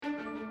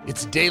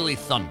It's Daily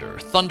Thunder,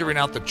 thundering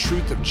out the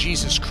truth of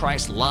Jesus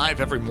Christ live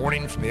every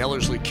morning from the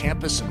Ellerslie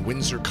campus in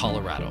Windsor,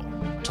 Colorado.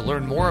 To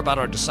learn more about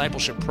our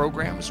discipleship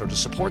programs or to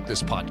support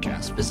this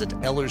podcast, visit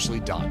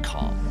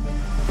Ellerslie.com.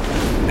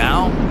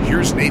 Now,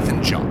 here's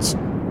Nathan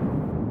Johnson.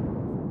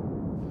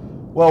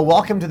 Well,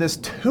 welcome to this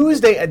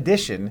Tuesday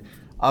edition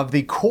of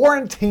the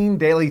Quarantine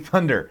Daily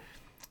Thunder.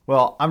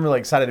 Well, I'm really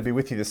excited to be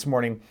with you this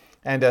morning.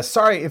 And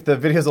sorry if the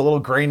video is a little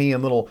grainy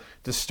and a little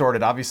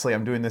distorted. Obviously,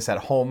 I'm doing this at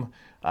home,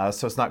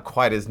 so it's not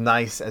quite as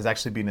nice as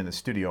actually being in the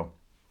studio.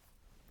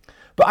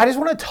 But I just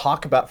want to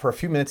talk about for a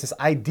few minutes this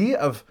idea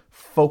of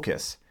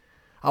focus.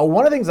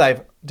 One of the things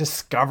I've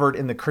discovered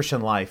in the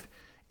Christian life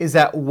is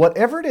that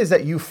whatever it is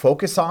that you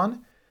focus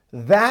on,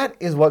 that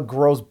is what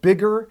grows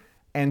bigger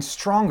and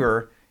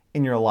stronger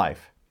in your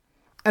life.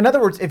 In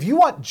other words, if you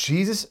want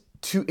Jesus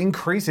to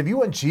increase, if you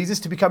want Jesus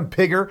to become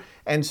bigger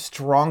and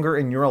stronger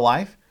in your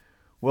life,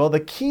 well,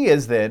 the key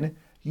is then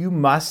you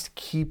must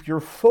keep your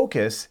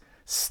focus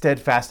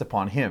steadfast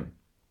upon Him.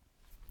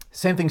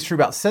 Same thing's true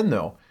about sin,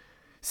 though.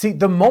 See,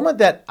 the moment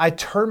that I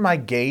turn my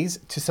gaze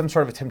to some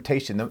sort of a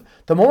temptation,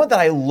 the moment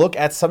that I look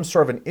at some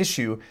sort of an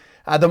issue,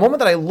 the moment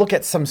that I look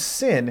at some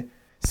sin,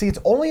 see, it's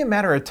only a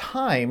matter of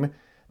time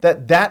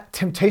that that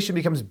temptation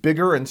becomes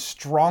bigger and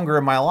stronger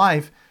in my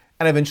life,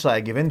 and eventually I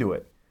give into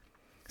it.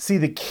 See,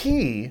 the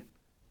key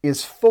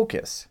is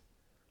focus.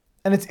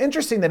 And it's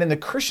interesting that in the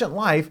Christian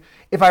life,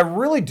 if I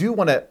really do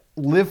want to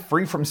live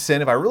free from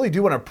sin, if I really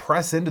do want to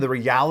press into the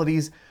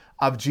realities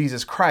of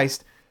Jesus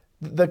Christ,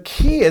 the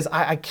key is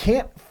I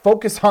can't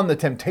focus on the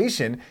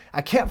temptation.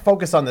 I can't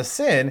focus on the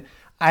sin.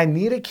 I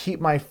need to keep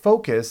my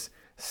focus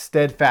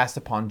steadfast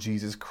upon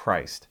Jesus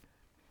Christ.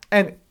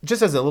 And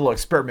just as a little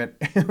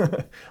experiment,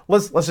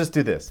 let's just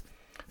do this.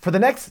 For the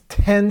next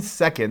 10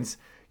 seconds,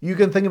 you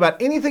can think about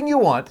anything you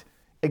want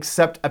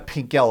except a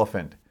pink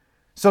elephant.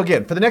 So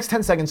again, for the next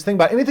 10 seconds, think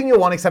about anything you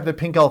want except a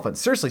pink elephant.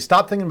 Seriously,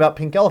 stop thinking about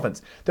pink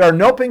elephants. There are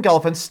no pink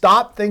elephants.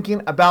 Stop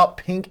thinking about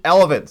pink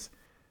elephants.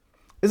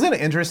 Isn't it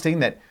interesting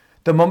that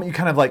the moment you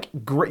kind of like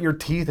grit your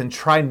teeth and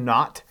try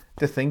not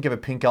to think of a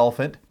pink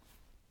elephant,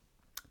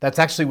 that's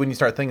actually when you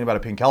start thinking about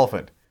a pink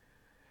elephant.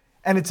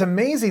 And it's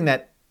amazing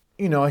that,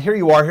 here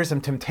you are, here's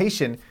some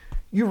temptation.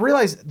 You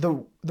realize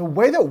the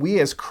way that we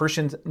as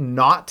Christians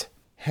not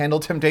handle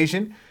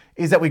temptation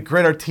is that we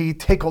grit our teeth,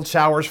 take cold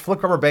showers,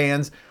 flick rubber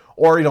bands,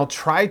 or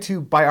try to,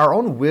 by our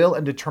own will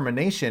and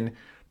determination,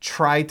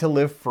 try to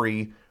live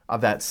free of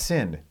that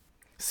sin.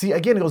 See,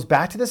 again, it goes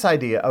back to this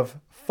idea of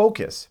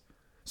focus.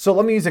 So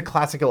let me use a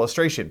classic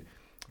illustration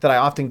that I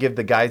often give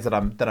the guys that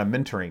I'm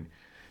mentoring.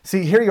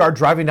 See, here you are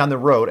driving down the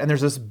road, and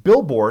there's this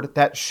billboard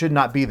that should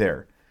not be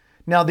there.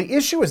 Now, the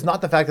issue is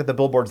not the fact that the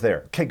billboard's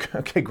there.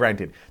 Okay,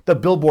 granted, the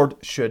billboard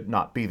should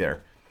not be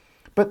there.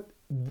 But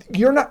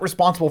you're not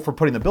responsible for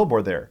putting the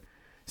billboard there.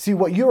 See,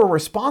 what you are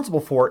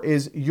responsible for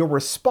is your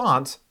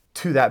response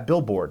to that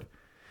billboard.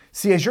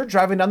 See, as you're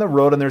driving down the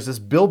road and there's this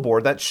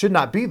billboard that should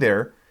not be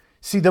there,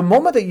 see, the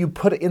moment that you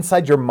put it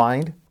inside your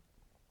mind,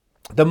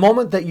 the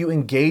moment that you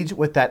engage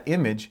with that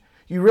image,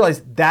 you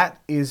realize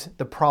that is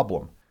the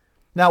problem.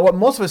 Now, what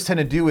most of us tend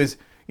to do is,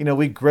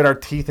 we grit our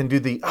teeth and do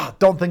the,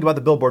 don't think about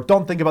the billboard,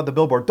 don't think about the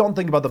billboard, don't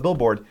think about the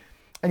billboard.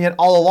 And yet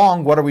all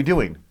along, what are we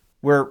doing?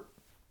 We're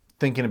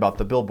thinking about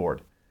the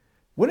billboard.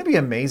 Wouldn't it be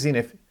amazing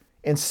if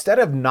instead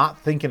of not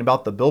thinking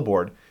about the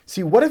billboard,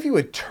 see, what if you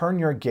would turn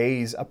your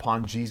gaze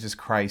upon Jesus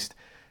Christ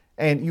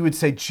and you would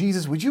say,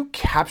 Jesus, would you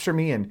capture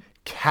me and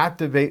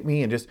captivate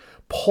me and just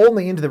pull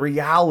me into the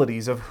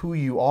realities of who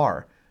you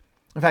are?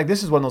 In fact,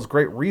 this is one of those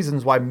great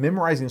reasons why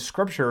memorizing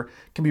scripture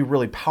can be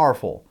really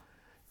powerful.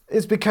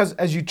 It's because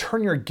as you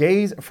turn your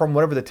gaze from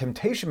whatever the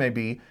temptation may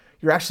be,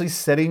 you're actually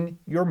setting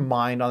your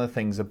mind on the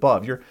things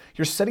above. You're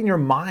setting your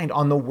mind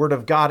on the Word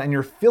of God, and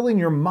you're filling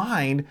your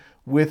mind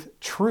with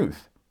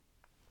truth.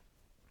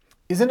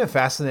 Isn't it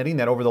fascinating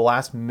that over the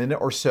last minute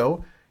or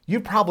so,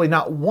 you've probably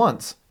not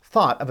once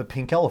thought of a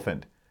pink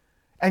elephant?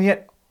 And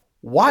yet,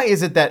 why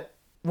is it that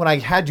when I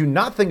had you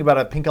not think about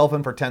a pink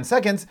elephant for 10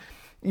 seconds,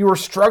 you were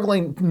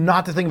struggling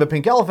not to think of a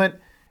pink elephant,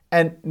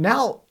 and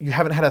now you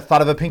haven't had a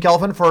thought of a pink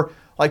elephant for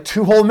like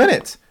 2 whole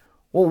minutes?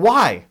 Well,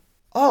 why?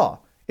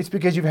 It's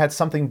because you've had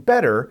something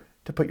better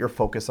to put your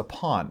focus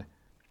upon.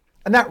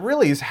 And that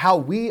really is how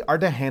we are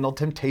to handle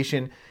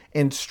temptation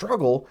and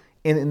struggle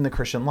in the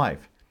Christian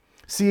life.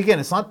 See, again,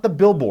 it's not the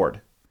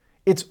billboard.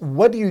 It's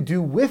what do you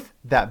do with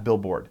that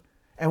billboard?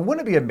 And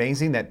wouldn't it be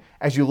amazing that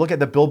as you look at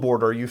the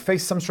billboard or you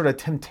face some sort of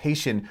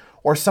temptation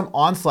or some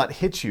onslaught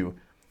hits you,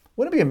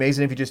 wouldn't it be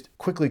amazing if you just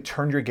quickly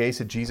turned your gaze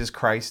to Jesus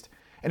Christ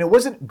and it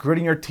wasn't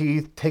gritting your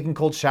teeth, taking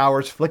cold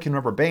showers, flicking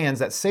rubber bands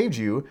that saved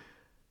you?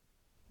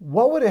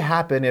 What would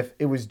happen if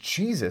it was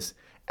Jesus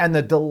and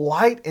the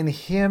delight in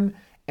Him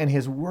and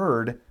His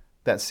Word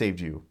that saved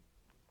you?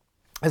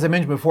 As I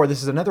mentioned before,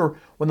 this is another one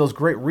of those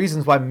great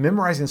reasons why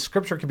memorizing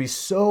scripture can be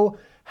so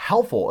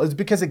helpful, is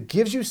because it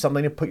gives you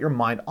something to put your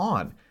mind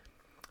on.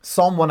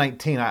 Psalm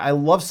 119, I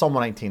love Psalm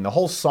 119. The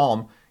whole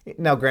psalm,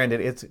 now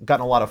granted, it's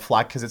gotten a lot of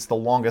flack because it's the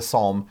longest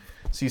psalm.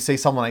 So you say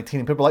Psalm 119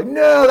 and people are like,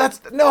 no,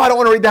 I don't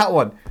want to read that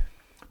one.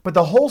 But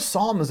the whole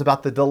psalm is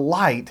about the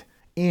delight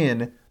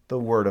in the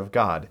Word of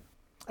God.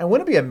 And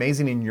wouldn't it be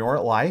amazing in your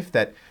life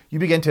that you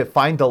begin to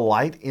find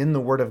delight in the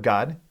Word of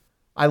God?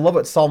 I love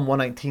what Psalm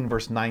 119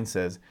 verse 9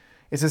 says.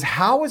 It says,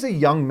 how is a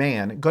young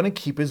man going to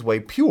keep his way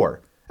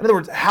pure? In other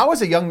words, how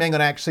is a young man going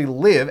to actually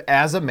live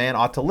as a man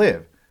ought to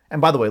live?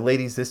 And by the way,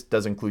 ladies, this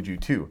does include you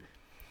too.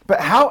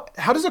 But how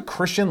does a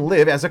Christian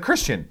live as a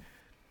Christian?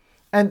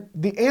 And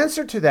the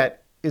answer to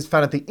that is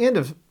found at the end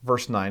of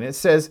verse 9. It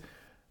says,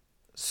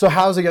 so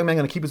how is a young man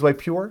going to keep his way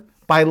pure?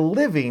 By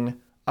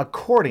living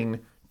according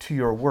to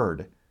your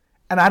word.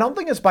 And I don't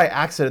think it's by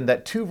accident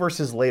that 2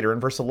 verses later in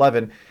verse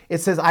 11, it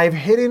says, I have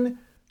hidden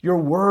your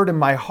word in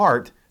my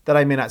heart that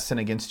I may not sin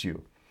against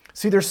you.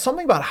 See, there's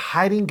something about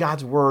hiding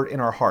God's word in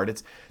our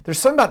heart. There's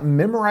something about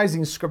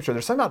memorizing scripture.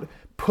 There's something about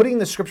putting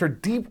the scripture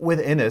deep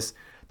within us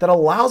that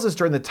allows us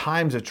during the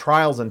times of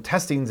trials and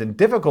testings and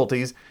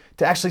difficulties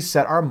to actually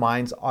set our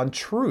minds on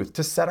truth,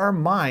 to set our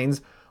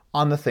minds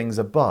on the things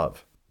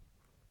above.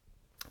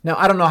 Now,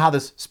 I don't know how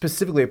this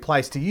specifically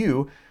applies to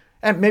you,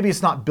 and maybe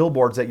it's not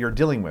billboards that you're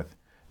dealing with.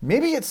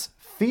 Maybe it's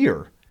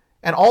fear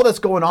and all that's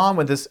going on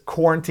with this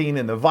quarantine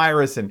and the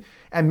virus, and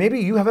maybe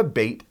you have a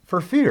bait for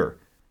fear.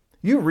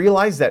 You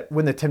realize that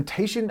when the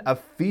temptation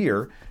of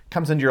fear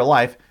comes into your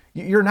life,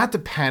 you're not to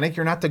panic,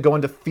 you're not to go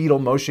into fetal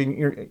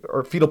motion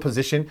or fetal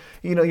position,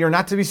 you're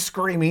not to be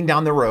screaming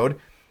down the road.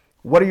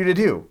 What are you to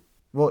do?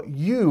 Well,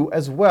 you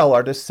as well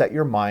are to set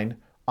your mind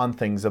on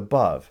things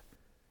above.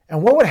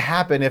 And what would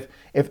happen if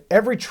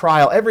every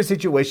trial, every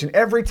situation,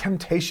 every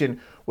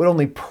temptation would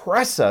only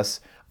press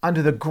us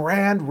under the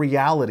grand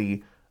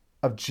reality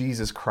of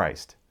Jesus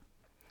Christ?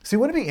 See,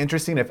 wouldn't it be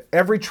interesting if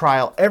every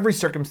trial, every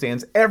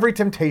circumstance, every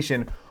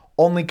temptation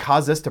only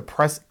caused us to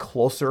press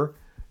closer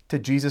to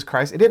Jesus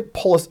Christ? It didn't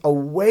pull us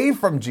away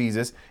from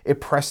Jesus,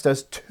 it pressed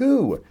us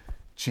to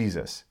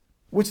Jesus,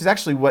 which is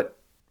actually what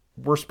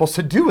we're supposed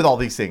to do with all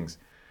these things.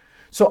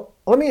 So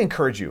let me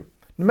encourage you.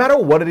 No matter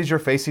what it is you're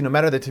facing, no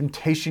matter the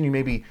temptation you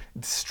may be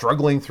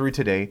struggling through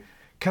today,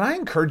 can I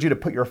encourage you to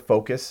put your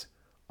focus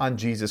on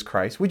Jesus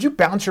Christ? Would you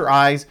bounce your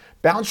eyes,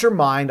 bounce your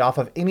mind off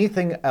of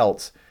anything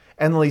else,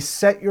 and really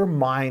set your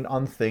mind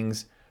on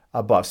things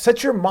above?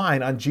 Set your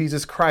mind on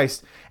Jesus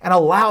Christ and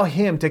allow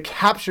Him to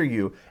capture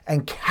you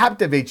and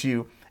captivate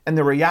you in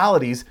the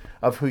realities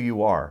of who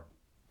you are.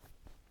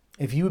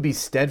 If you would be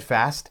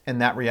steadfast in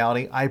that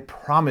reality, I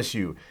promise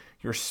you,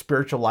 your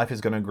spiritual life is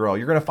going to grow.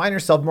 You're going to find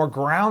yourself more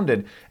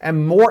grounded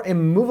and more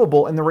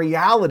immovable in the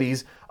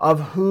realities of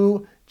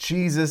who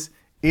Jesus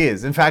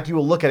is. In fact, you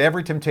will look at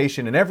every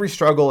temptation and every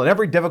struggle and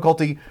every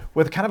difficulty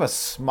with kind of a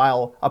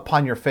smile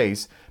upon your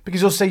face,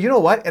 because you'll say, you know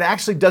what? It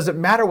actually doesn't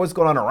matter what's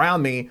going on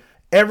around me.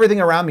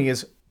 Everything around me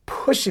is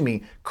pushing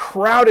me,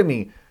 crowding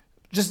me,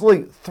 just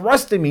like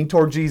thrusting me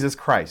toward Jesus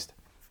Christ,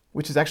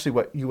 which is actually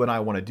what you and I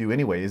want to do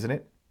anyway, isn't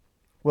it?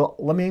 Well,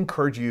 let me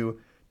encourage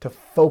you to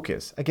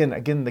focus.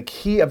 Again, the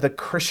key of the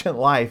Christian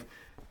life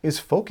is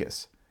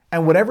focus.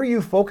 And whatever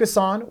you focus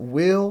on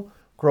will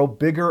grow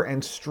bigger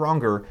and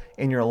stronger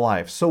in your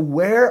life. So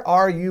where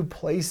are you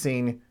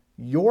placing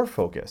your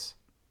focus?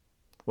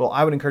 Well,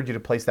 I would encourage you to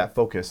place that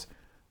focus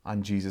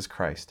on Jesus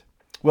Christ.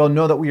 Well,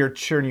 know that we are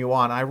cheering you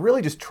on. I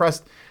really just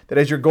trust that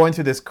as you're going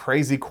through this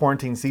crazy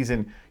quarantine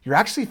season, you're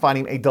actually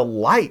finding a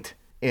delight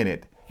in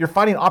it. You're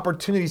finding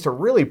opportunities to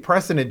really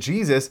press into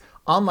Jesus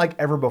unlike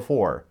ever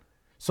before.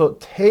 So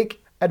take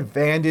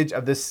advantage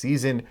of this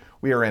season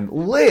we are in.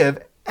 Live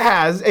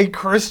as a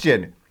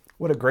Christian.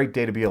 What a great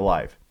day to be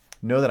alive.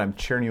 Know that I'm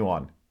cheering you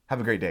on.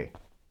 Have a great day.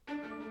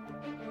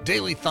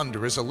 Daily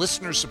Thunder is a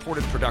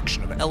listener-supported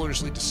production of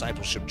Ellerslie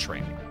Discipleship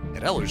Training.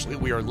 At Ellerslie,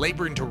 we are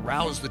laboring to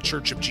rouse the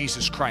Church of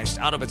Jesus Christ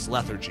out of its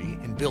lethargy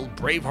and build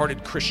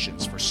brave-hearted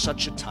Christians for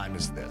such a time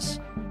as this.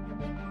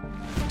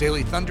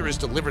 Daily Thunder is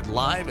delivered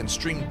live and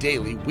streamed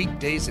daily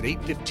weekdays at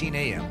 8:15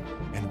 a.m.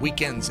 and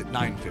weekends at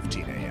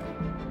 9:15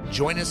 a.m.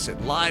 Join us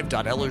at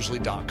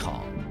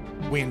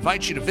live.ellerslie.com. We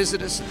invite you to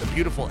visit us at the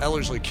beautiful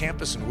Ellerslie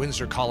campus in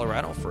Windsor,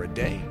 Colorado for a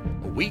day,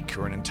 a week,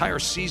 or an entire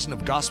season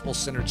of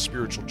gospel-centered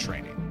spiritual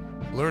training.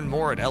 Learn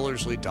more at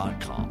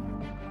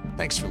ellerslie.com.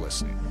 Thanks for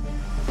listening.